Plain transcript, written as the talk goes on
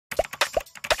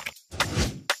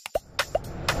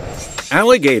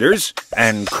Alligators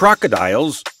and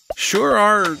crocodiles sure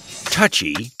are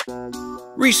touchy.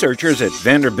 Researchers at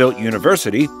Vanderbilt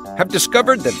University have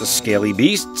discovered that the scaly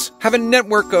beasts have a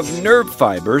network of nerve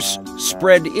fibers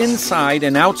spread inside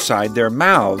and outside their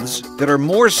mouths that are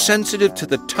more sensitive to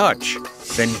the touch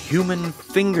than human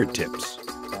fingertips.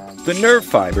 The nerve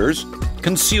fibers,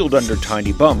 concealed under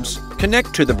tiny bumps,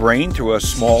 connect to the brain through a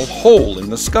small hole in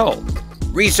the skull.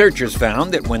 Researchers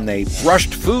found that when they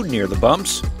brushed food near the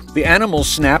bumps, the animals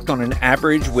snapped on an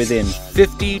average within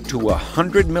 50 to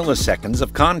 100 milliseconds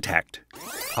of contact.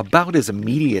 About as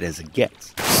immediate as it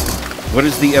gets. What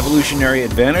is the evolutionary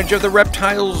advantage of the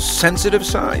reptile's sensitive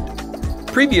side?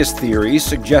 Previous theories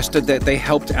suggested that they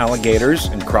helped alligators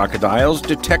and crocodiles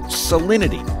detect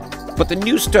salinity, but the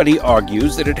new study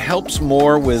argues that it helps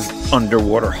more with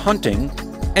underwater hunting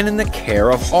and in the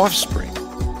care of offspring.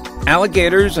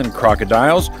 Alligators and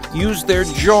crocodiles use their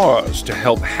jaws to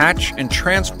help hatch and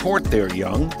transport their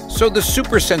young, so the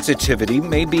supersensitivity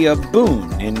may be a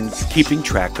boon in keeping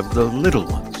track of the little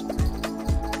ones.